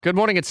Good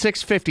morning at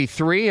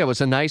 6:53. It was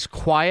a nice,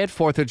 quiet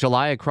 4th of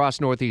July across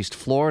Northeast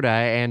Florida,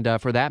 and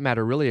for that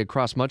matter, really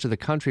across much of the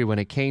country when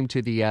it came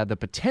to the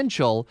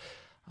potential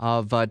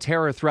of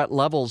terror threat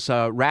levels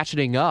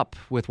ratcheting up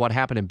with what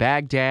happened in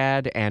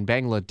Baghdad and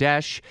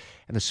Bangladesh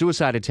and the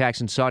suicide attacks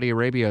in Saudi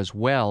Arabia as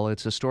well.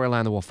 It's a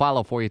storyline that we'll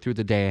follow for you through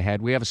the day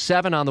ahead. We have a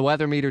 7 on the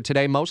weather meter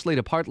today, mostly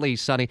to partly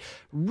sunny.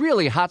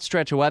 Really hot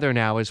stretch of weather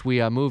now as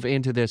we move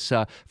into this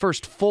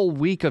first full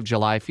week of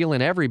July,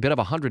 feeling every bit of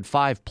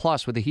 105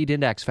 plus with the heat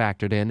index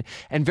factored in,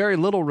 and very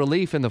little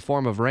relief in the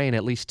form of rain,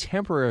 at least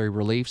temporary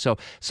relief. So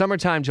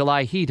summertime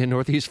July heat in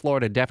Northeast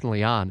Florida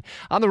definitely on.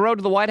 On the road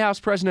to the White House,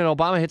 President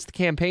Obama hits the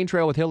campaign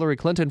trail with Hillary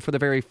Clinton for the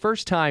very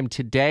first time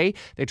today.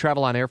 They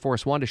travel on Air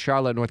Force One to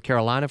Charlotte, North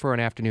Carolina for an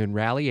afternoon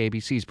rally.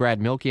 ABC's Brad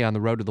Milkey on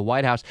the road to the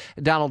White House.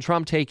 Donald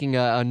Trump taking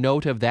a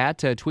note of that,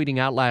 tweeting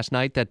out last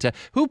night that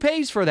who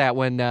pays for that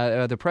when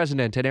the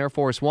president and Air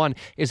Force One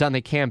is on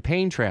the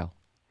campaign trail?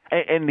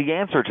 And the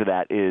answer to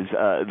that is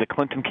the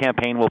Clinton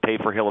campaign will pay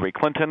for Hillary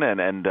Clinton,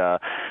 and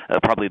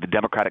probably the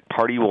Democratic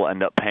Party will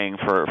end up paying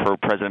for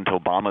President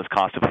Obama's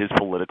cost of his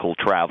political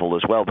travel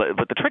as well. But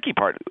the tricky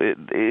part,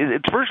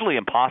 it's virtually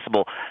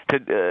impossible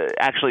to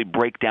actually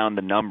break down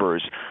the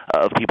numbers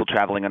of people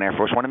traveling on Air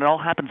Force One, and it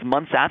all happens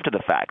months after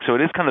the fact. So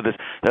it is kind of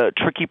this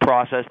tricky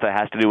process that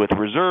has to do with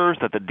reserves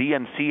that the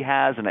DNC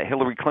has and that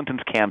Hillary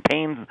Clinton's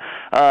campaign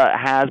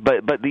has,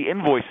 but the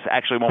invoice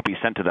actually won't be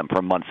sent to them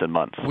for months and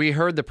months. We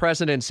heard the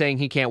president saying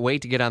he can't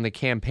wait to get on the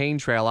campaign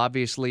trail.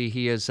 Obviously,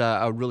 he is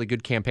a really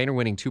good campaigner,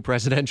 winning 2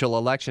 presidential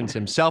elections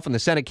himself and the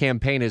Senate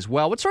campaign as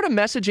well. What sort of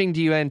messaging do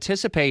you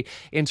anticipate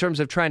in terms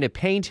of trying to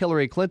paint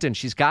Hillary Clinton?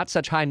 She's got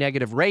such high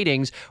negative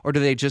ratings, or do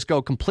they just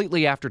go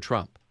completely after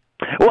Trump?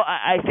 Well,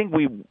 I think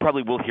we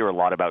probably will hear a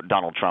lot about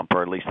Donald Trump,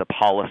 or at least the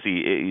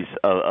policies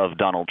of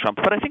Donald Trump.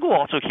 But I think we'll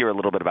also hear a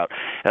little bit about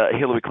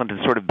Hillary Clinton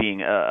sort of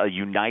being a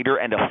uniter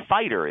and a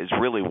fighter is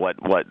really what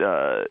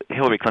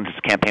Hillary Clinton's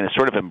campaign has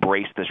sort of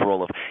embraced, this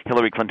role of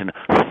Hillary Clinton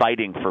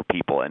fighting for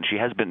people. And she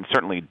has been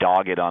certainly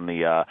dogged on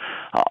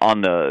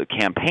the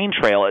campaign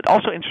trail. It's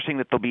also interesting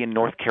that they'll be in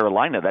North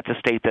Carolina. That's a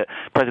state that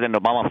President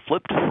Obama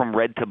flipped from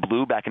red to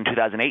blue back in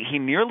 2008. He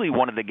nearly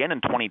won it again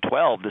in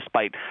 2012,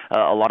 despite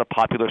a lot of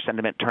popular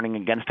sentiment turning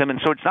against him. And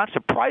so it's not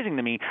surprising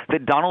to me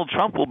that Donald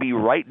Trump will be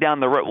right down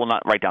the road, well,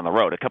 not right down the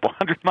road, a couple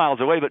hundred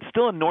miles away, but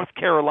still in North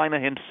Carolina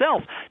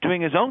himself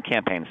doing his own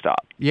campaign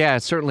stop. Yeah,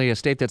 it's certainly a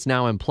state that's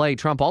now in play.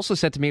 Trump also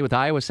set to meet with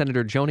Iowa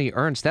Senator Joni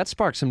Ernst. That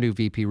sparked some new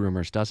VP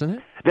rumors, doesn't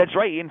it? That's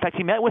right. In fact,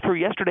 he met with her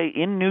yesterday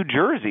in New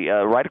Jersey,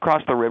 right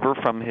across the river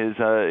from his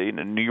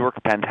New York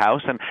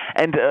penthouse,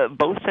 and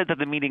both said that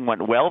the meeting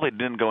went well. They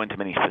didn't go into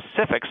many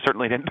specifics,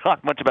 certainly didn't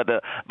talk much about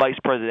the vice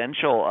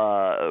presidential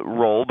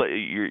role, but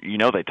you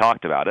know they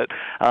talked about it.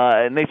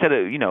 And they said,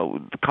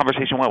 the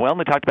conversation went well, and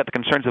they talked about the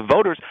concerns of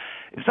voters.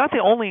 It's not the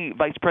only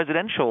vice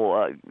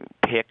presidential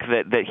pick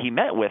that he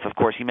met with. Of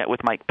course, he met with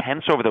Mike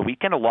Pence over the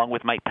weekend, along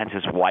with Mike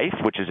Pence's wife,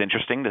 which is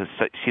interesting to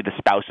see the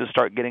spouses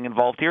start getting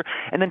involved here.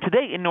 And then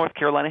today in North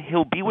Carolina,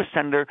 he'll be with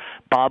Senator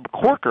Bob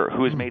Corker,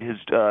 who has made his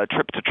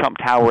trip to Trump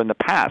Tower in the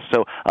past.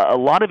 So a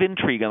lot of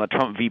intrigue on the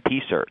Trump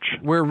VP search.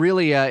 We're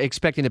really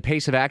expecting the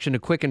pace of action to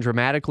quicken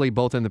dramatically,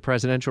 both in the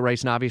presidential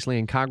race and obviously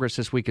in Congress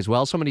this week as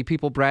well. So many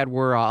people, Brad,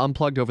 were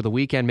unplugged over the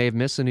weekend, may have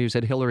missed the news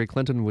that Hillary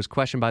Clinton was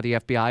questioned by the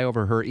FBI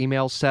over her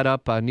email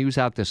setup. News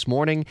out this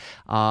morning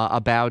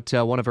about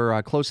one of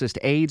her closest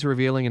aides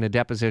revealing in a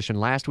deposition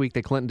last week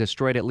that Clinton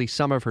destroyed at least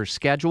some of her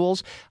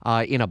schedules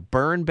in a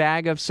burn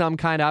bag of some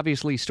kind.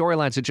 Obviously,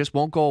 storylines that just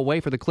won't go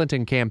away for the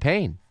Clinton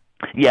campaign.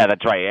 Yeah,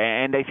 that's right.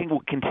 And I think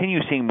we'll continue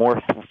seeing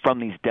more from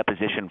these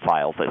deposition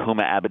files. That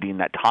Huma Abedin,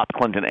 that top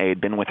Clinton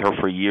aide, been with her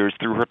for years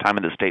through her time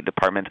in the State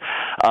Department.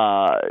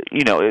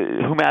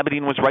 Huma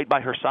Abedin was right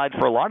by her side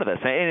for a lot of this.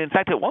 And in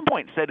fact, at one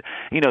point said,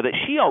 that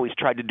she always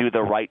tried to do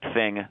the right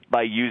thing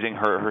by using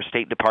her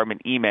State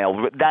Department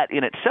email. That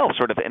in itself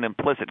sort of an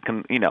implicit,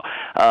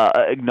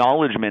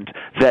 acknowledgement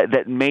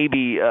that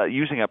maybe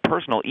using a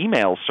personal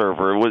email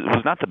server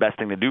was not the best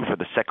thing to do for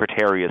the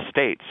Secretary of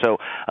State. So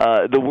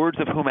the words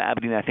of Huma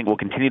Abedin, I think, will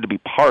continue to be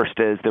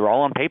parsed as they're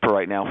all on paper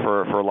right now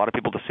for a lot of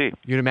people to see.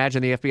 You'd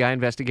imagine the FBI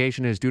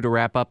investigation is due to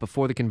wrap up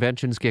before the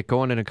conventions get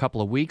going in a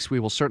couple of weeks. We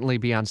will certainly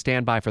be on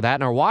standby for that.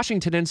 And our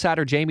Washington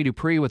insider, Jamie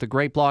Dupree, with a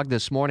great blog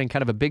this morning,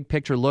 kind of a big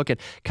picture look at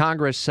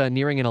Congress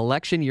nearing an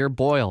election year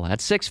boil at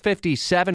 6:57.